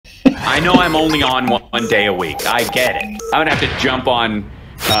I know I'm only on one day a week. I get it. I'm gonna have to jump on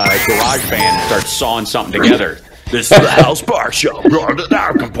GarageBand and start sawing something together. This is the House Bar Show.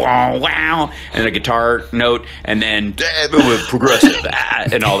 Wow. And a guitar note, and then progressive,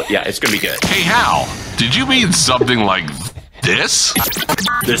 and all that. Yeah, it's going to be good. Hey, Hal, did you mean something like this?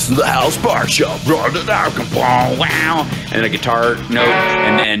 This is the House Bar Show. Wow. And a guitar note,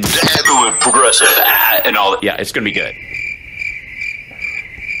 and then progressive, and all that. Yeah, it's going to be good.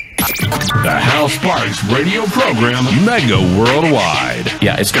 The Hal Sparks radio program, mega worldwide.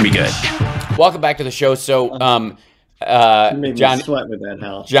 Yeah, it's going to be good. Welcome back to the show. So, made Johnny, me sweat with that,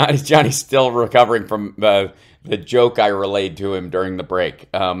 Hal. Johnny's still recovering from the joke I relayed to him during the break.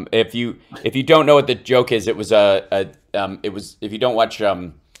 If you don't know what the joke is, it was if you don't watch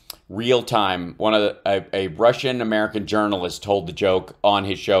Real Time, a Russian American journalist told the joke on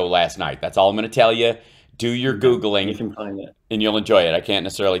his show last night. That's all I'm going to tell you. Do your Googling. You can find it, and you'll enjoy it. I can't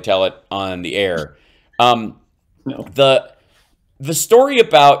necessarily tell it on the air. No. The story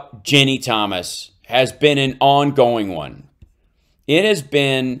about Ginny Thomas has been an ongoing one. It has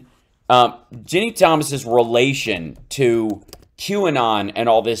been Ginny Thomas's relation to QAnon and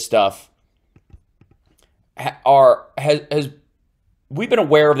all this stuff we've been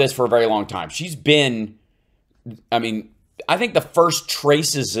aware of this for a very long time. She's been, I think the first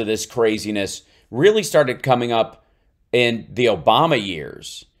traces of this craziness really started coming up in the Obama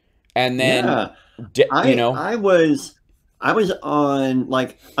years. And then, I was on,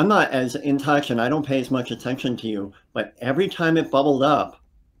 like, I'm not as in touch and I don't pay as much attention to you, but every time it bubbled up,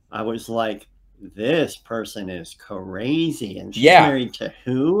 I was like, this person is crazy. And she's married to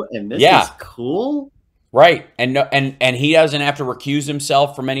who? And this is cool? Right. And he doesn't have to recuse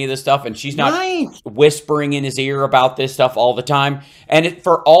himself from any of this stuff. And she's not whispering in his ear about this stuff all the time. And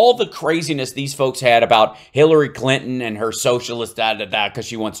for all the craziness these folks had about Hillary Clinton and her socialist because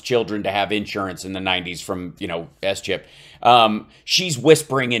she wants children to have insurance in the 90s from, S-chip. She's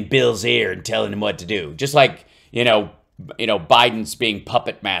whispering in Bill's ear and telling him what to do. Just like, Biden's being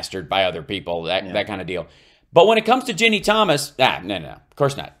puppet mastered by other people, that kind of deal. But when it comes to Ginny Thomas, no, of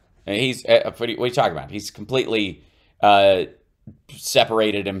course not. He's what are you talking about? He's completely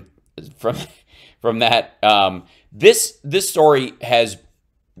separated him from that. This story has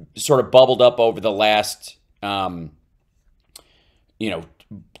sort of bubbled up over the last 2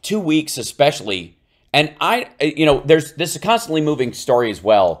 weeks, especially. And this is a constantly moving story as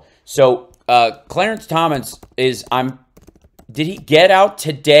well. So Clarence Thomas did he get out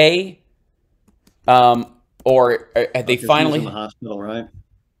today? Or had they finally in the hospital, right?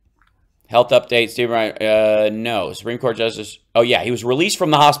 Health update, Stephen Ryan. No, Supreme Court Justice. Oh, yeah, he was released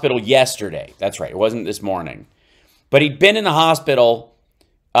from the hospital yesterday. That's right. It wasn't this morning. But he'd been in the hospital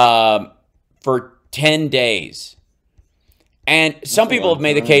for 10 days. And some people have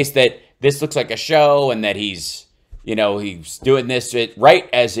made the case that this looks like a show and that he's doing this right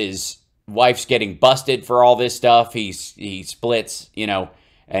as his wife's getting busted for all this stuff. He splits,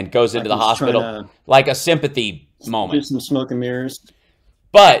 and goes into the hospital like a sympathy moment. Do some smoke and mirrors.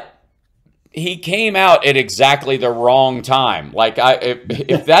 But he came out at exactly the wrong time. Like,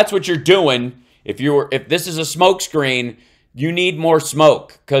 if that's what you're doing, if this is a smoke screen, you need more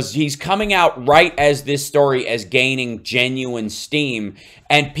smoke, because he's coming out right as this story is gaining genuine steam,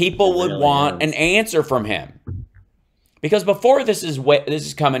 and people would want an answer from him. Because before this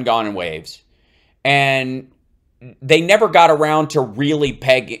is come and gone in waves, and they never got around to really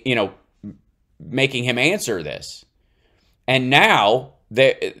making him answer this. And now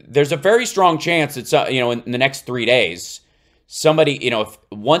there's a very strong chance that in the next 3 days, somebody,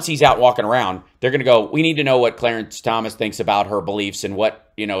 once he's out walking around, they're going to go, we need to know what Clarence Thomas thinks about her beliefs and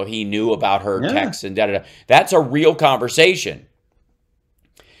what he knew about her texts and da-da-da. That's a real conversation.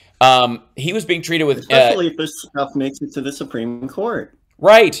 He was being treated with... Especially if this stuff makes it to the Supreme Court.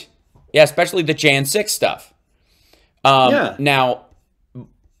 Right. Yeah, especially the Jan 6 stuff. Now,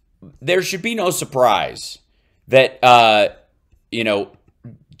 there should be no surprise that,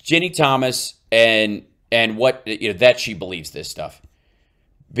 Ginny Thomas and what, that she believes this stuff.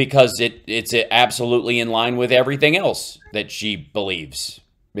 Because it's absolutely in line with everything else that she believes.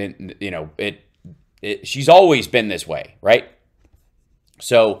 She's always been this way, right?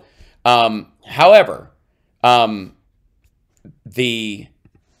 So, however, the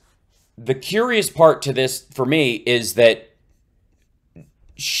curious part to this for me is that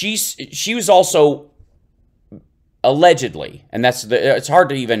she was also allegedly, and it's hard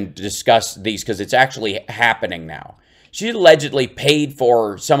to even discuss these because it's actually happening now. She allegedly paid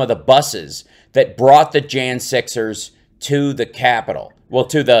for some of the buses that brought the Jan 6ers to the Capitol,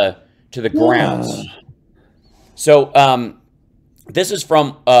 to the grounds. So, This is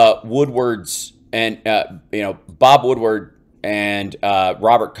from Woodward's and Bob Woodward and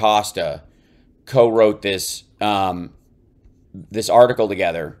Robert Costa co-wrote this this article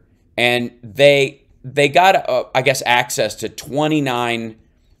together, and they got I guess access to 29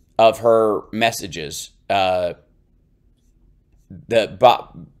 of her messages. The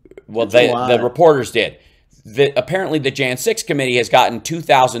reporters did. Apparently the Jan 6 committee has gotten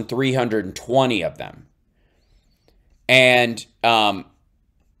 2,320 of them. And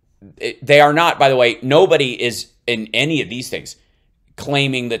they are not, by the way, nobody is in any of these things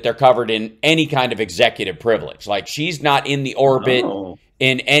claiming that they're covered in any kind of executive privilege. Like, she's not in the orbit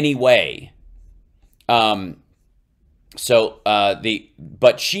in any way. But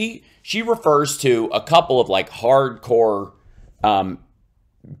she refers to a couple of like hardcore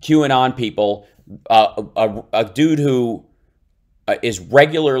QAnon people, a dude who is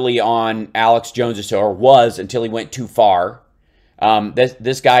regularly on Alex Jones's show, or was until he went too far.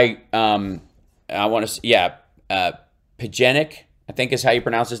 This guy, I want to, Pagenic, I think is how you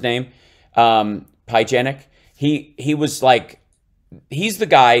pronounce his name. Pagenic. He was like, he's the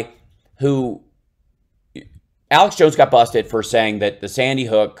guy who Alex Jones got busted for saying that the Sandy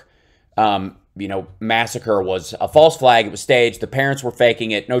Hook, massacre was a false flag. It was staged. The parents were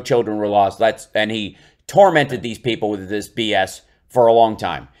faking it. No children were lost. And he tormented these people with this BS for a long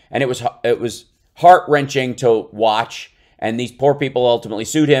time. And it was heart-wrenching to watch. And these poor people ultimately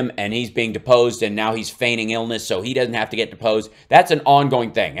sued him, and he's being deposed, and now he's feigning illness, so he doesn't have to get deposed. That's an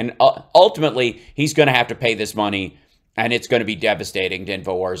ongoing thing. And ultimately, he's going to have to pay this money, and it's going to be devastating to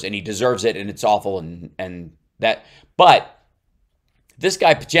InfoWars, and he deserves it, and it's awful, and that. But this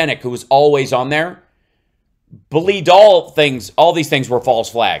guy, Pagenic, who was always on there, believed all these things were false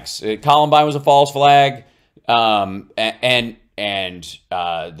flags. Columbine was a false flag, and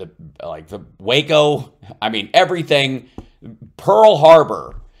the Waco, I mean, everything, Pearl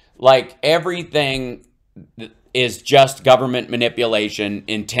Harbor, like everything is just government manipulation,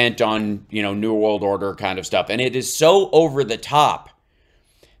 intent on, New World Order kind of stuff. And it is so over the top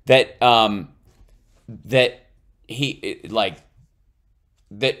that, that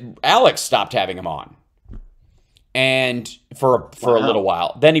Alex stopped having him on. And for a little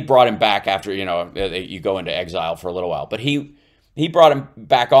while, then he brought him back after, you go into exile for a little while, but he brought him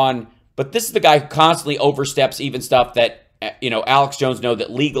back on. But this is the guy who constantly oversteps even stuff that, Alex Jones know that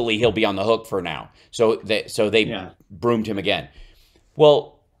legally he'll be on the hook for now. So they broomed him again.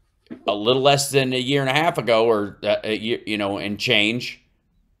 Well, a little less than a year and a half ago, or, and change,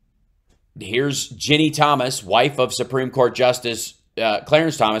 here's Ginny Thomas, wife of Supreme Court Justice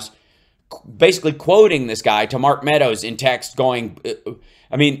Clarence Thomas, basically quoting this guy to Mark Meadows in text going,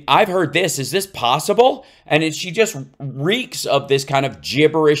 I mean, I've heard this. Is this possible? And she just reeks of this kind of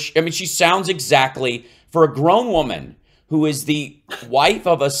gibberish. I mean, she sounds exactly, for a grown woman who is the wife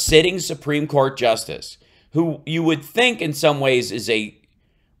of a sitting Supreme Court justice, who you would think in some ways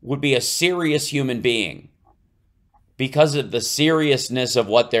would be a serious human being because of the seriousness of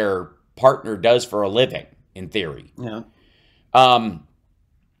what their partner does for a living, in theory. Yeah.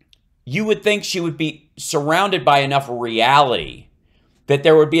 You would think she would be surrounded by enough reality that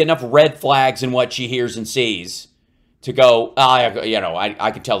there would be enough red flags in what she hears and sees to go,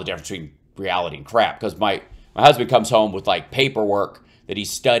 I can tell the difference between reality and crap, because my husband comes home with like paperwork that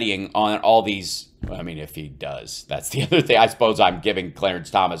he's studying on all these. I mean, if he does, that's the other thing. I suppose I'm giving Clarence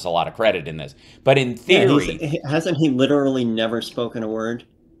Thomas a lot of credit in this, but in theory, hasn't he literally never spoken a word?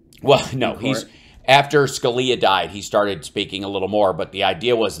 Well, no, after Scalia died, he started speaking a little more, but the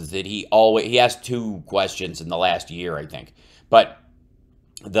idea was that he asked 2 questions in the last year, I think. But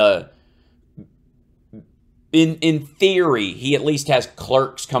in theory, he at least has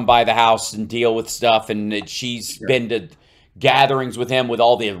clerks come by the house and deal with stuff, and that she's been to gatherings with him with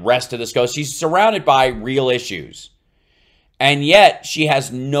all the rest of the scope. She's surrounded by real issues. And yet she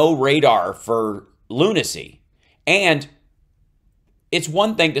has no radar for lunacy. And it's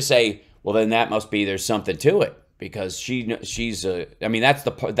one thing to say, well, then that must be there's something to it, because she's I mean, that's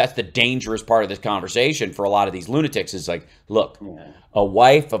the dangerous part of this conversation for a lot of these lunatics is like, look, a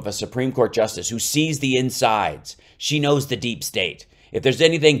wife of a Supreme Court justice who sees the insides, she knows the deep state. If there's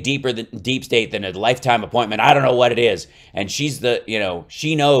anything deeper than deep state than a lifetime appointment, I don't know what it is. And she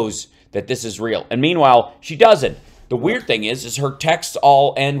knows that this is real. And meanwhile, she doesn't. The weird thing is her texts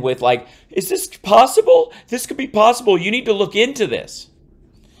all end with like, is this possible? This could be possible. You need to look into this.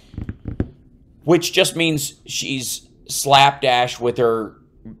 Which just means she's slapdash with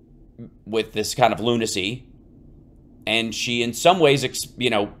this kind of lunacy. And she, in some ways,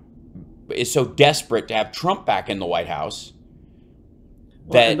 is so desperate to have Trump back in the White House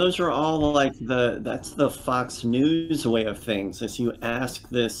Well, and those are all like that's the Fox News way of things, is you ask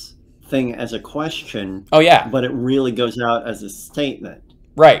this thing as a question. Oh yeah. But it really goes out as a statement.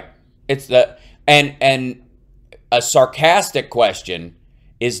 Right. It's and a sarcastic question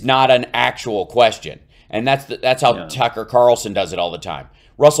is not an actual question. And that's how Tucker Carlson does it all the time.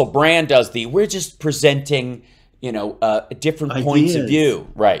 Russell Brand does we're just presenting, different ideas. Points of view.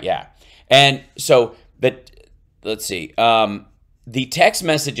 Right, yeah. And so, let's see. The text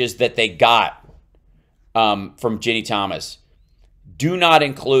messages that they got from Ginny Thomas do not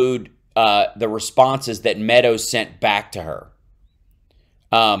include the responses that Meadows sent back to her.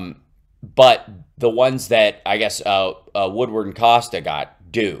 But the ones that, I guess, Woodward and Costa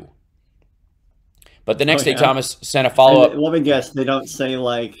got do. But the next day, Thomas sent a follow-up. Let me guess, they don't say,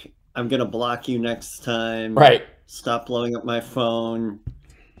 like, I'm going to block you next time. Right. Stop blowing up my phone.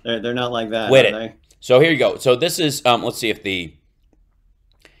 They're not like that, With are it. they? So here you go. So this is, let's see if the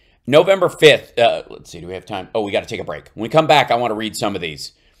November 5th, let's see, do we have time? Oh, we got to take a break. When we come back, I want to read some of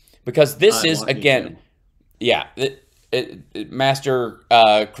these. Because this is, again, Master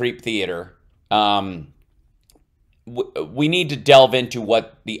Creep Theater. We need to delve into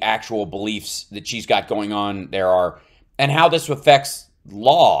what the actual beliefs that she's got going on there are and how this affects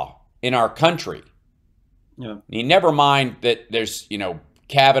law in our country. Yeah. You never mind that there's,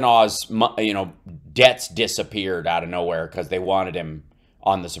 Kavanaugh's, debts disappeared out of nowhere because they wanted him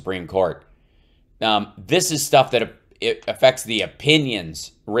on the Supreme Court. This is stuff that it affects the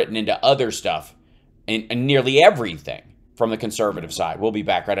opinions written into other stuff in nearly everything from the conservative side. We'll be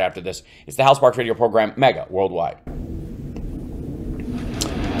back right after this. It's the Hal Sparks Radio program, Mega Worldwide.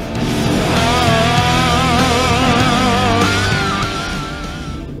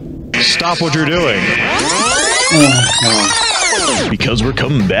 Stop what you're doing. Because we're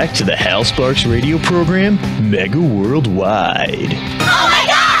coming back to the Hal Sparks Radio program, Mega Worldwide. Oh my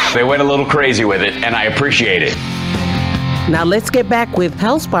God! They went a little crazy with it, and I appreciate it. Now let's get back with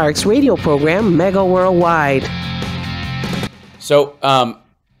Hal Sparks Radio program, Mega Worldwide. So,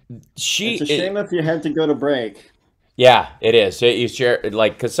 it's a shame if you had to go to break. Yeah, it is. You share,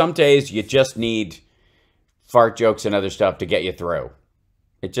 because some days you just need fart jokes and other stuff to get you through.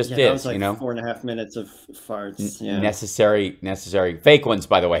 It just that is, was like 4.5 minutes of farts. Yeah. Necessary fake ones,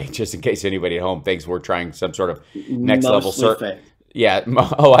 by the way, just in case anybody at home thinks we're trying some sort of next level fake. Yeah.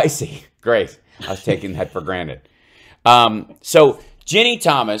 Oh, I see. Great. I was taking that for granted. So Ginny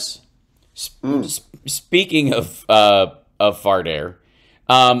Thomas, speaking of fart air,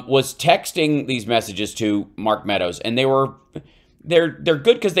 was texting these messages to Mark Meadows, and they're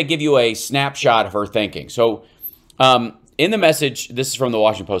good because they give you a snapshot of her thinking. So, in the message, this is from the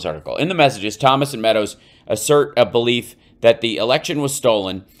Washington Post article. In the messages, Thomas and Meadows assert a belief that the election was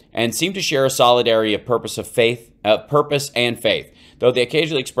stolen and seem to share a solidarity of purpose and faith, though they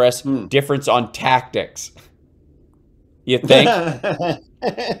occasionally express difference on tactics. You think?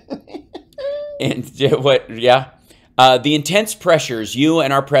 And what? Yeah. The intense pressures you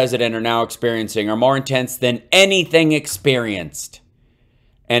and our president are now experiencing are more intense than anything experienced.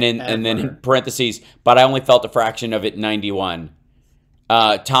 And then in parentheses, but I only felt a fraction of it in 91.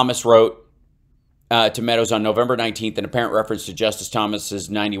 Thomas wrote to Meadows on November 19th, an apparent reference to Justice Thomas's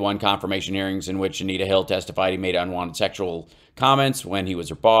 91 confirmation hearings in which Anita Hill testified he made unwanted sexual comments when he was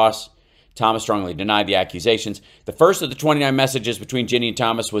her boss. Thomas strongly denied the accusations. The first of the 29 messages between Ginny and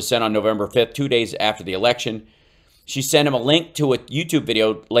Thomas was sent on November 5th, 2 days after the election. She sent him a link to a YouTube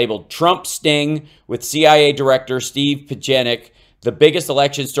video labeled Trump Sting with CIA Director Steve Pjenik, the biggest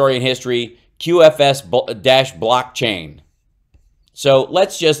election story in history, QFS-blockchain. So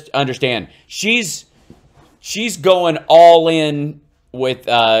let's just understand. She's going all in with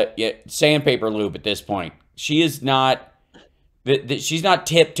sandpaper lube at this point. She is not. She's not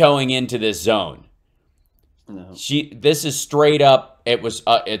tiptoeing into this zone. No. This is straight up. It was.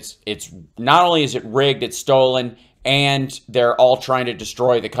 It's not only is it rigged, it's stolen, and they're all trying to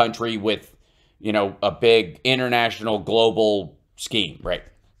destroy the country with, a big international global scheme, right?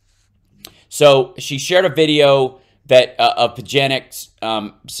 So she shared a video that of Pjenik,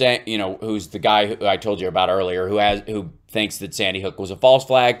 saying, who's the guy who I told you about earlier, who thinks that Sandy Hook was a false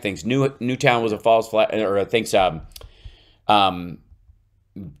flag, thinks Newtown was a false flag, or thinks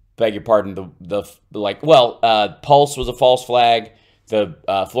beg your pardon, Pulse was a false flag,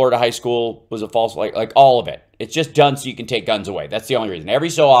 the Florida high school was a false flag, like all of it. It's just done so you can take guns away. That's the only reason. Every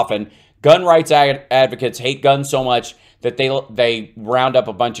so often, gun rights advocates hate guns so much that they round up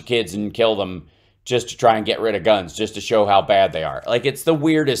a bunch of kids and kill them just to try and get rid of guns, just to show how bad they are. Like, it's the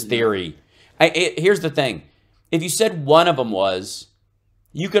weirdest theory. Here's the thing. If you said one of them was,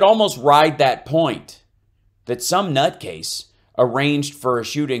 you could almost ride that point that some nutcase arranged for a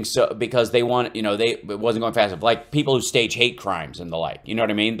shooting because they want, it wasn't going fast enough. Like people who stage hate crimes and the like, you know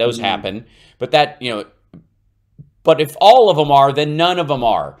what I mean? Those happen. But that, but if all of them are, then none of them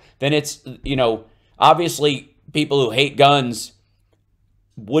are. Then it's, obviously people who hate guns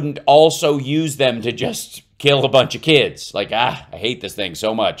wouldn't also use them to just kill a bunch of kids. Like, I hate this thing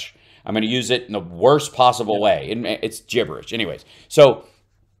so much. I'm going to use it in the worst possible way. It's gibberish. Anyways, so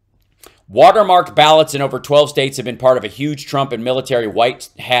watermarked ballots in over 12 states have been part of a huge Trump and military white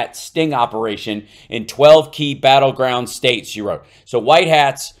hat sting operation in 12 key battleground states, she wrote. So white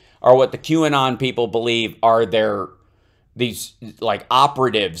hats are what the QAnon people believe are these like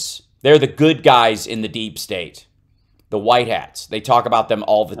operatives. They're the good guys in the deep state. The white hats. They talk about them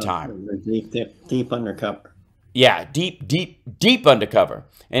all the time. Deep undercover. Yeah, deep undercover.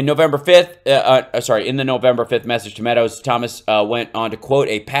 And November 5th, in the November 5th message to Meadows, Thomas went on to quote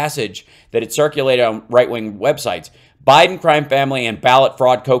a passage that had circulated on right-wing websites. Biden crime family and ballot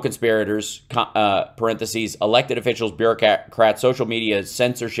fraud co-conspirators, parentheses, elected officials, bureaucrats, social media,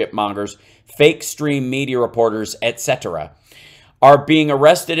 censorship mongers, fake stream media reporters, etc., are being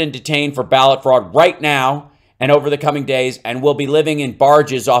arrested and detained for ballot fraud right now and over the coming days, and will be living in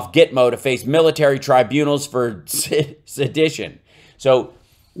barges off Gitmo to face military tribunals for sedition. So,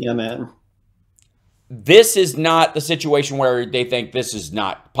 yeah, man, this is not the situation where they think this is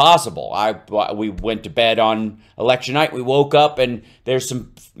not possible. We went to bed on election night. We woke up and there's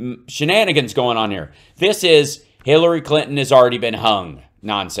some shenanigans going on here. This is Hillary Clinton has already been hung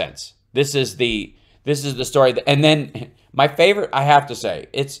nonsense. This is the story. And then my favorite, I have to say,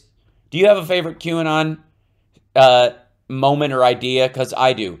 do you have a favorite QAnon moment or idea? Because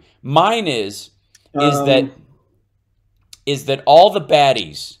I do. Mine is that all the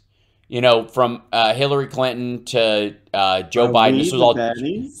baddies, from Hillary Clinton to Joe Biden. This was all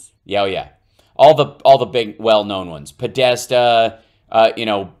baddies. Yeah, oh yeah, all the big well-known ones. Podesta,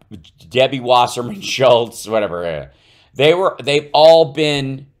 Debbie Wasserman Schultz, whatever. They've all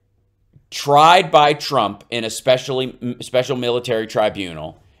been tried by Trump in a special military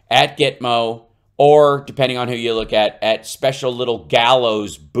tribunal at Gitmo, or depending on who you look at special little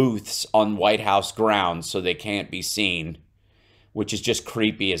gallows booths on White House grounds so they can't be seen, which is just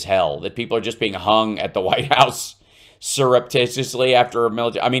creepy as hell, that people are just being hung at the White House surreptitiously after a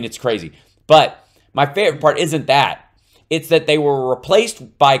military. I mean, it's crazy. But my favorite part isn't that. It's that they were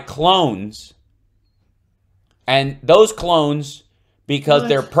replaced by clones, and those clones, because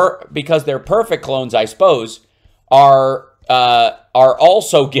they're perfect clones, I suppose, are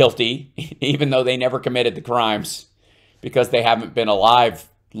also guilty, even though they never committed the crimes, because they haven't been alive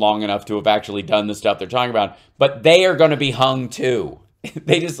long enough to have actually done the stuff they're talking about. But they are going to be hung too.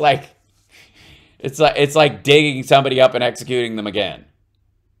 They just it's like digging somebody up and executing them again.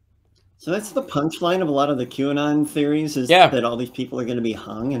 So that's the punchline of a lot of the QAnon theories, is that all these people are going to be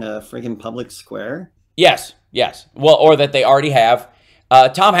hung in a friggin' public square? Yes. Well, or that they already have.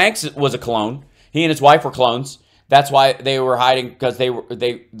 Tom Hanks was a clone. He and his wife were clones. That's why they were hiding, because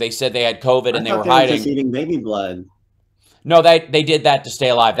they said they had COVID and they were hiding. Just eating baby blood. No, they did that to stay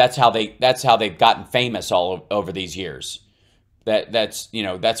alive. That's how they've gotten famous all over these years. That's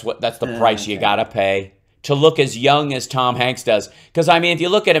the price you gotta pay to look as young as Tom Hanks does. Because I mean, if you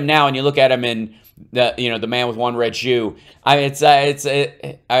look at him now and you look at him in the Man with One Red Shoe, I mean,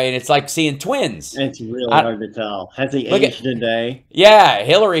 it's like seeing twins. It's really hard to tell. Has he aged a day? Yeah,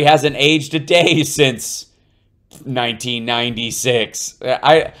 Hillary hasn't aged a day since 1996.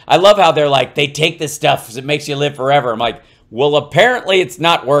 I love how they're like, they take this stuff because it makes you live forever. I'm like, well, apparently it's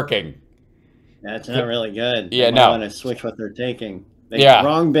not working. That's not really good. Yeah, no. I want to switch what they're taking.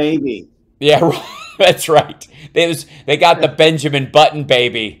 Wrong baby. Yeah, that's right. They got the Benjamin Button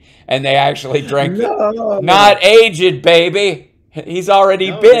baby, and they actually drank not aged baby. He's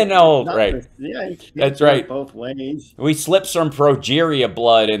already been old, right? That's right. Both ways. We slipped some progeria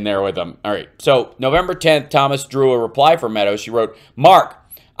blood in there with him. All right. So November 10th, Thomas drew a reply from Meadows. She wrote, "Mark,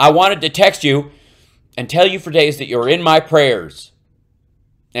 I wanted to text you and tell you for days that you're in my prayers."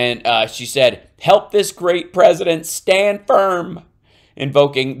 And she said, "Help this great president stand firm,"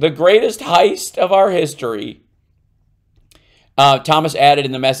 invoking the greatest heist of our history. Thomas added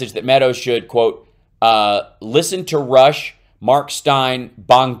in the message that Meadows should, quote, listen to Rush, Mark Stein,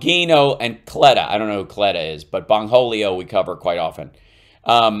 Bongino, and Cleta. I don't know who Cleta is, but Bongholio we cover quite often.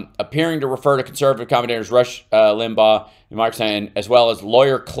 Appearing to refer to conservative commentators Rush Limbaugh and Mark Stein, as well as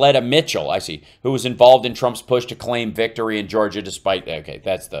lawyer Cleta Mitchell, I see, who was involved in Trump's push to claim victory in Georgia despite... Okay,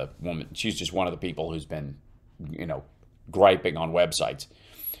 that's the woman. She's just one of the people who's been, griping on websites.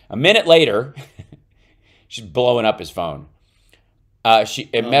 A minute later, she's blowing up his phone.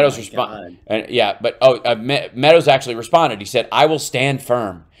 Meadows responded. Yeah, but Meadows actually responded. He said, "I will stand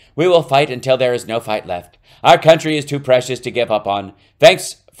firm. We will fight until there is no fight left. Our country is too precious to give up on.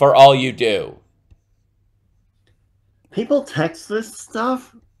 Thanks for all you do." People text this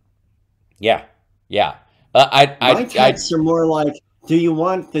stuff? Yeah. My texts are more like, do you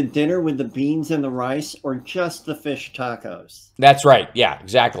want the dinner with the beans and the rice or just the fish tacos? That's right. Yeah,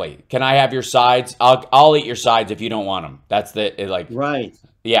 exactly. Can I have your sides? I'll eat your sides if you don't want them. That's right.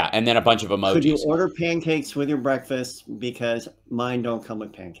 Yeah, and then a bunch of emojis. Could you order pancakes with your breakfast because mine don't come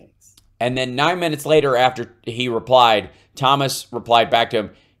with pancakes? And then 9 minutes later, after he replied, Thomas replied back to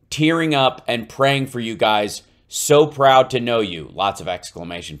him, tearing up and praying for you guys. So proud to know you. Lots of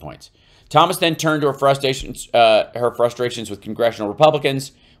exclamation points. Thomas then turned to her frustrations with congressional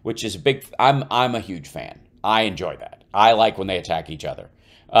Republicans, which is a big. I'm a huge fan. I enjoy that. I like when they attack each other,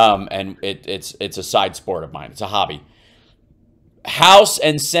 and it's a side sport of mine. It's a hobby. House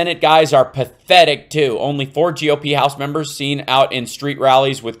and Senate guys are pathetic too. Only 4 GOP House members seen out in street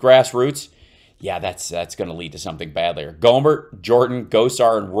rallies with grassroots. Yeah, that's going to lead to something bad later. Gomer, Jordan,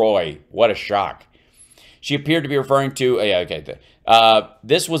 Gosar, and Roy. What a shock. She appeared to be referring to,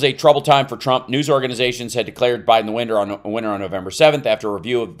 this was a troubled time for Trump. News organizations had declared Biden the winner on November 7th after a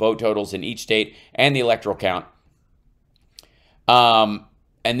review of vote totals in each state and the electoral count. And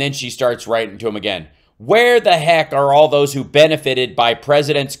then she starts writing to him again. Where the heck are all those who benefited by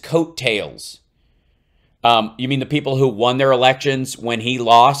president's coattails? You mean the people who won their elections when he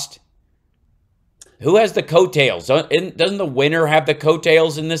lost? Who has the coattails? Doesn't the winner have the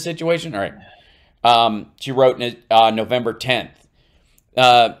coattails in this situation? All right. She wrote November 10th.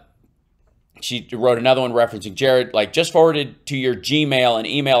 She wrote another one referencing Jared, like, just forwarded to your Gmail an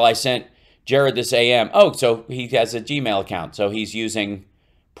email I sent Jared this AM. Oh, so he has a Gmail account. So he's using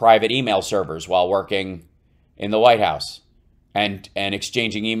private email servers while working in the White House and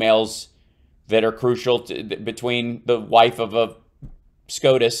exchanging emails that are crucial between the wife of a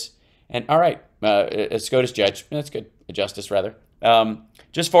SCOTUS and, all right, a SCOTUS judge. That's good. A justice, rather.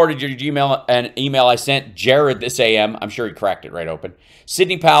 Just forwarded your Gmail an email I sent Jared this AM. I'm sure he cracked it right open.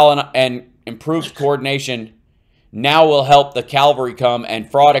 Sidney Powell and improved coordination now will help the cavalry come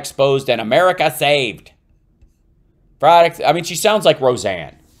and fraud exposed and America saved. She sounds like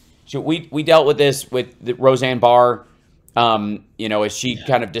Roseanne. We dealt with this with Roseanne Barr, as she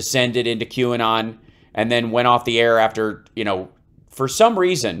kind of descended into QAnon and then went off the air after, for some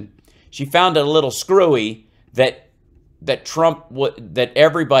reason, she found it a little screwy that Trump, that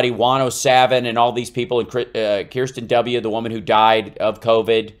everybody, Juan O'Savin and all these people, and Kirsten W., the woman who died of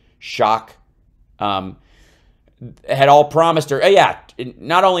COVID, shock, had all promised her,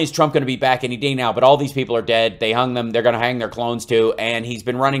 not only is Trump going to be back any day now, but all these people are dead. They hung them. They're going to hang their clones too. And he's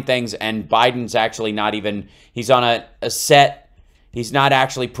been running things, and Biden's actually not even, he's on a set. He's not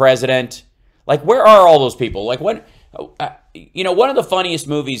actually president. Like, where are all those people? Like, one of the funniest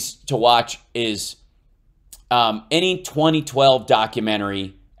movies to watch is any 2012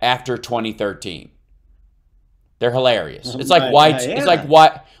 documentary after 2013. They're hilarious. It's like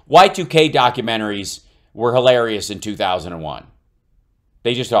Y2K documentaries were hilarious in 2001.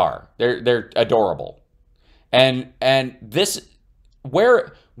 They just are. They're adorable. And this,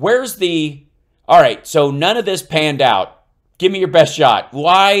 where's the, all right, so none of this panned out. Give me your best shot.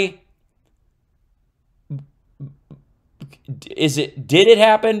 Why did it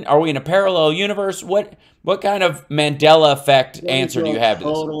happen? Are we in a parallel universe? What kind of Mandela effect answer do you have to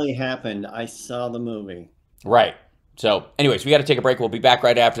this? Totally happened. I saw the movie. Right. So, anyways, we got to take a break. We'll be back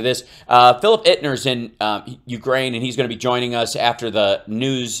right after this. Philip Ittner's in Ukraine, and he's going to be joining us after the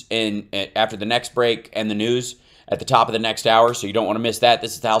news after the next break and the news at the top of the next hour. So you don't want to miss that.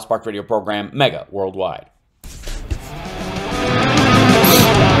 This is the Hal Sparks Radio program, Mega Worldwide.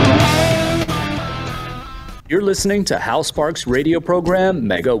 You're listening to Hal Sparks' radio program,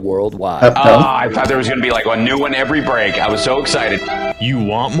 Mega Worldwide. I thought there was going to be like a new one every break. I was so excited. You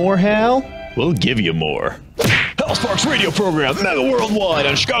want more, Hal? We'll give you more. Hal Sparks' radio program, Mega Worldwide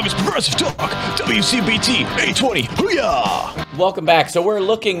on Chicago's Progressive Talk, WCPT 820. Hoo-yah! Welcome back. So we're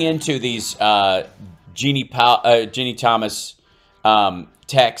looking into these Ginny Thomas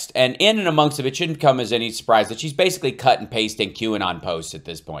text, and in and amongst it shouldn't come as any surprise that she's basically cut and pasting QAnon posts at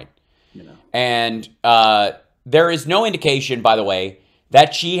this point. And there is no indication, by the way,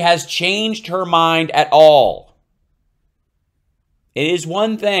 that she has changed her mind at all. It is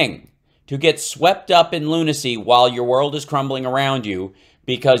one thing to get swept up in lunacy while your world is crumbling around you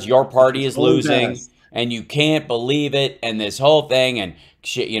because your party is losing and you can't believe it and this whole thing. And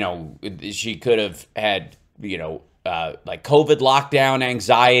she could have had, like COVID lockdown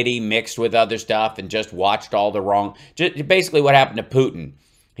anxiety mixed with other stuff, and just watched all the wrong. Basically, what happened to Putin?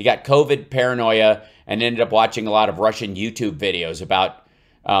 He got COVID paranoia and ended up watching a lot of Russian YouTube videos about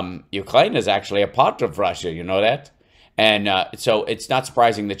Ukraine is actually a part of Russia. You know that? And so it's not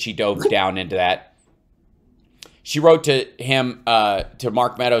surprising that she dove down into that. She wrote to him, to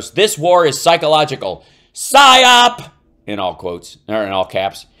Mark Meadows, "This war is psychological. PSYOP!" In all quotes, or in all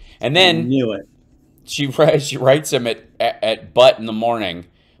caps. And then I knew it. She writes him at butt in the morning,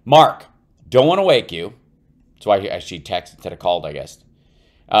 "Mark, don't want to wake you." That's why she texted instead of called, I guess.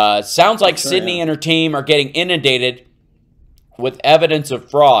 Sounds like Sydney and her team are getting inundated with evidence of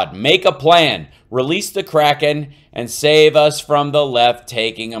fraud. Make a plan. Release the Kraken and save us from the left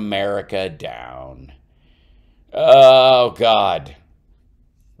taking America down. Oh, God.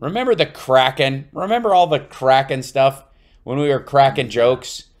 Remember the Kraken? Remember all the Kraken stuff when we were cracking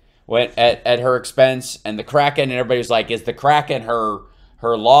jokes at her expense? And the Kraken, and everybody was like, is the Kraken her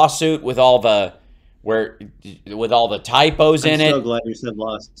lawsuit with all the typos in it? I'm so glad you said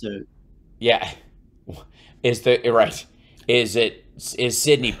lawsuit. Yeah. Is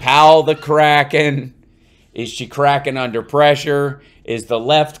Sidney Powell the Kraken? Is she cracking under pressure? Is the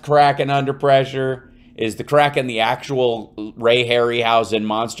left cracking under pressure? Is the Kraken the actual Ray Harryhausen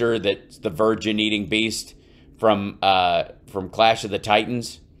monster that's the virgin-eating beast from Clash of the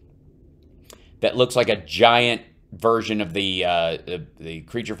Titans that looks like a giant version of the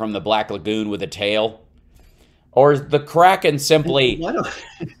creature from the Black Lagoon with a tail? Or is the Kraken simply...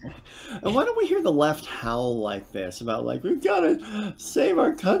 Why don't we hear the left howl like this about, like, we've got to save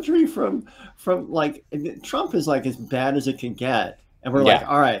our country from like, Trump is like as bad as it can get, and we're like,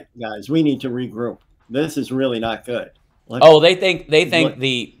 all right, guys, we need to regroup. This is really not good. They think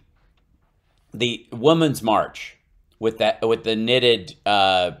the Women's March with the knitted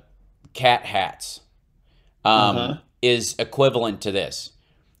cat hats is equivalent to this.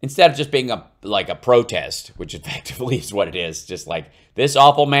 Instead of just being a protest, which effectively is what it is, just like, this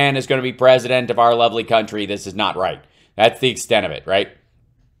awful man is going to be president of our lovely country. This is not right. That's the extent of it, right?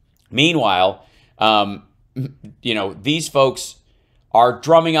 Meanwhile, these folks are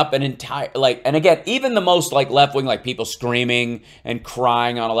drumming up an entire, and again, even the most left-wing, people screaming and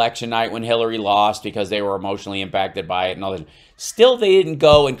crying on election night when Hillary lost because they were emotionally impacted by it and all that. Still, they didn't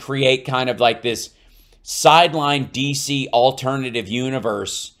go and create kind of like this sideline DC alternative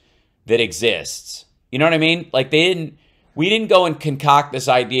universe that exists. You know what I mean? We didn't go and concoct this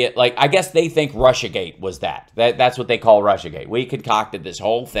idea. I guess they think Russiagate was that's what they call Russiagate. We concocted this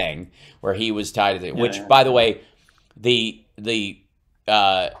whole thing where he was tied to it, which, by the way,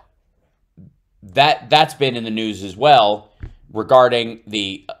 that's been in the news as well regarding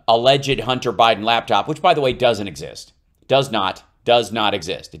the alleged Hunter Biden laptop, which, by the way, doesn't exist. Does not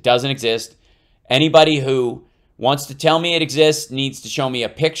exist. It doesn't exist. Anybody who wants to tell me it exists needs to show me a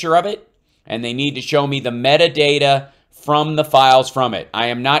picture of it, and they need to show me the metadata from the files from it. I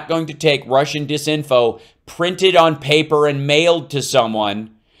am not going to take Russian disinfo printed on paper and mailed to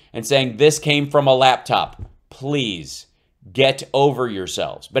someone and saying this came from a laptop. Please get over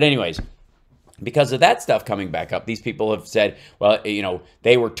yourselves. But anyways, because of that stuff coming back up, these people have said, well,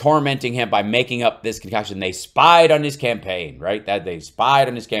 they were tormenting him by making up this concoction. They spied on his campaign, right? That they spied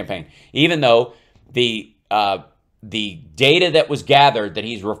on his campaign, even though the data that was gathered that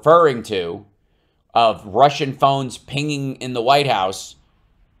he's referring to of Russian phones pinging in the White House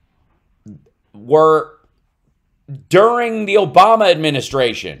were during the Obama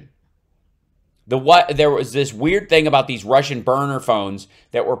administration. There was this weird thing about these Russian burner phones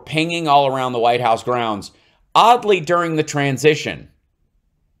that were pinging all around the White House grounds, oddly during the transition.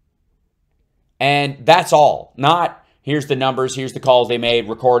 And that's all. Not here's the numbers, here's the calls they made,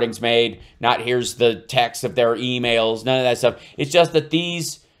 recordings made, not here's the text of their emails, none of that stuff. It's just that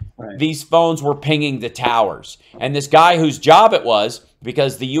these phones were pinging the towers. And this guy whose job it was,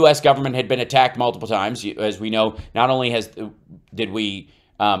 because the U.S. government had been attacked multiple times, as we know, not only did the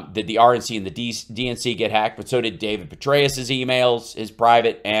RNC and the DNC get hacked, but so did David Petraeus' emails, his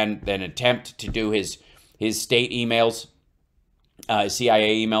private, and then attempt to do his state emails,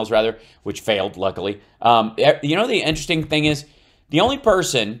 CIA emails rather, which failed, luckily. The interesting thing is, the only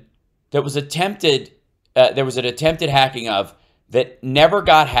person that was there was an attempted hacking of that never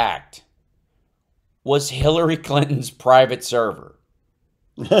got hacked was Hillary Clinton's private server.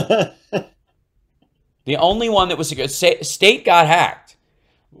 The only one that was state got hacked.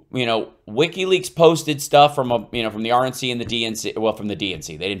 WikiLeaks posted stuff from the RNC and the DNC. Well, from the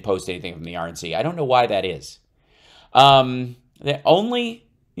DNC, they didn't post anything from the RNC. I don't know why that is. They only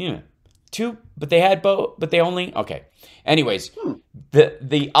two, but they had both. But they only okay. Anyways,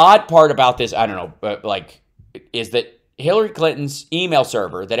 the odd part about this, I don't know, but is that Hillary Clinton's email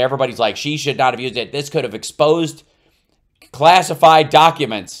server that everybody's like, she should not have used it. This could have exposed classified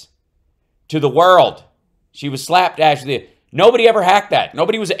documents to the world. She was slapdash. Nobody ever hacked that.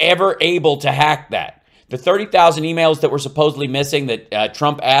 Nobody was ever able to hack that. The 30,000 emails that were supposedly missing that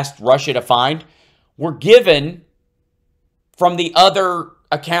Trump asked Russia to find were given from the other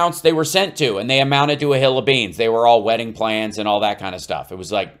accounts they were sent to, and they amounted to a hill of beans. They were all wedding plans and all that kind of stuff. It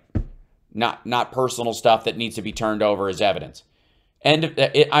was like not personal stuff that needs to be turned over as evidence.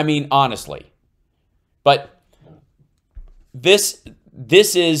 And I mean, honestly. But this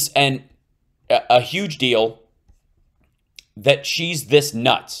is a huge deal that she's this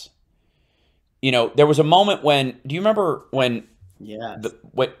nuts. You know, there was a moment when, do you remember when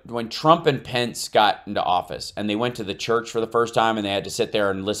when Trump and Pence got into office and they went to the church for the first time and they had to sit there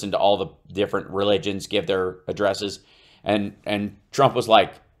and listen to all the different religions give their addresses, and Trump was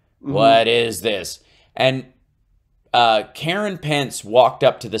like, what is this? And Karen Pence walked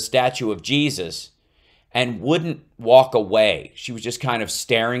up to the statue of Jesus and wouldn't walk away. She was just kind of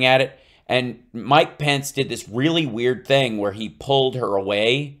staring at it. And Mike Pence did this really weird thing where he pulled her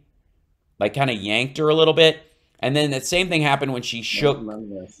away, like kind of yanked her a little bit. And then that same thing happened when she shook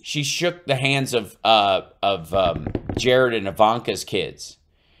the hands of Jared and Ivanka's kids.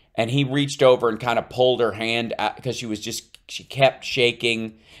 And he reached over and kind of pulled her hand because she kept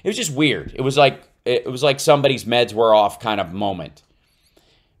shaking. It was just weird. It was like somebody's meds were off kind of moment.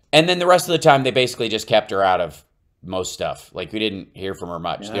 And then the rest of the time, they basically just kept her out of most stuff. Like, we didn't hear from her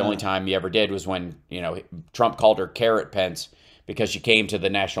much. Yeah. The only time you ever did was when, you know, Trump called her Carrot Pence because she came to the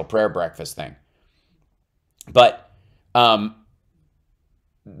National Prayer Breakfast thing. But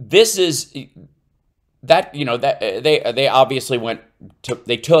this is that, you know, that they obviously went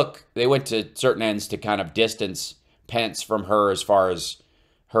to certain ends to kind of distance Pence from her as far as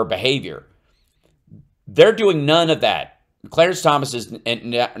her behavior. They're doing none of that. Clarence Thomas is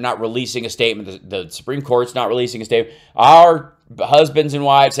not releasing a statement. The Supreme Court's not releasing a statement. Our husbands and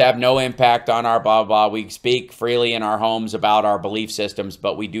wives have no impact on our blah, blah. We speak freely in our homes about our belief systems,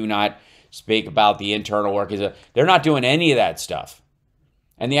 but we do not speak about the internal work. They're not doing any of that stuff.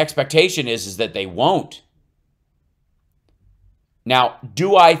 And the expectation is that they won't. Now,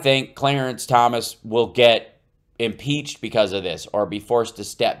 do I think Clarence Thomas will get impeached because of this or be forced to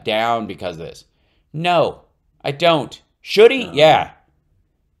step down because of this? No, I don't. Should he? Yeah,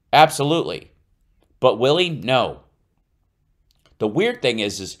 absolutely. But will he? No. The weird thing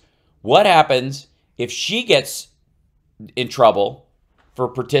is what happens if she gets in trouble for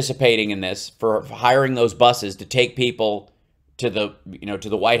participating in this, for hiring those buses to take people to the, you know, to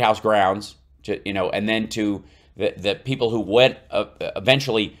the White House grounds, to, you know, and then to the people who went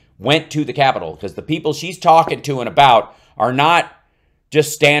eventually went to the Capitol, because the people she's talking to and about are not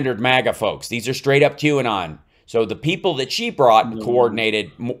just standard MAGA folks. These are straight up QAnon. So the people that she brought and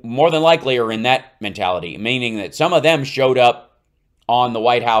coordinated more than likely are in that mentality, meaning that some of them showed up on the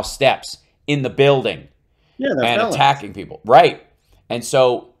White House steps in the building and attacking people. Right. And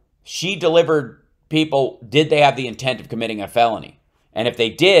so she delivered people. Did they have the intent of committing a felony? And if they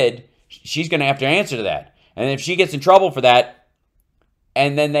did, she's going to have to answer to that. And if she gets in trouble for that,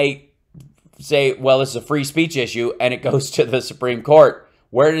 and then they say, well, this is a free speech issue, and it goes to the Supreme Court,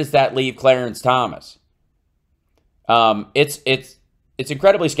 where does that leave Clarence Thomas? It's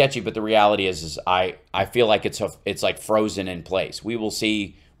incredibly sketchy, but the reality is I feel like it's like frozen in place. We will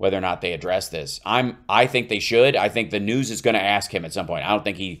see whether or not they address this. I think they should. I think the news is going to ask him at some point. I don't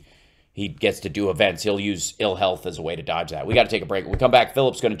think he gets to do events. He'll use ill health as a way to dodge that. We got to take a break. When we come back,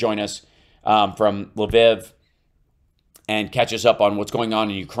 Philip's going to join us from Lviv and catch us up on what's going on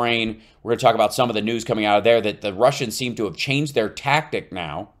in Ukraine. We're going to talk about some of the news coming out of there, that the Russians seem to have changed their tactic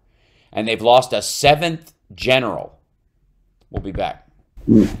now, and they've lost a 7th general. We'll be back.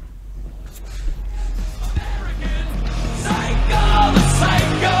 Psycho, the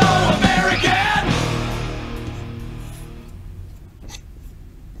psycho.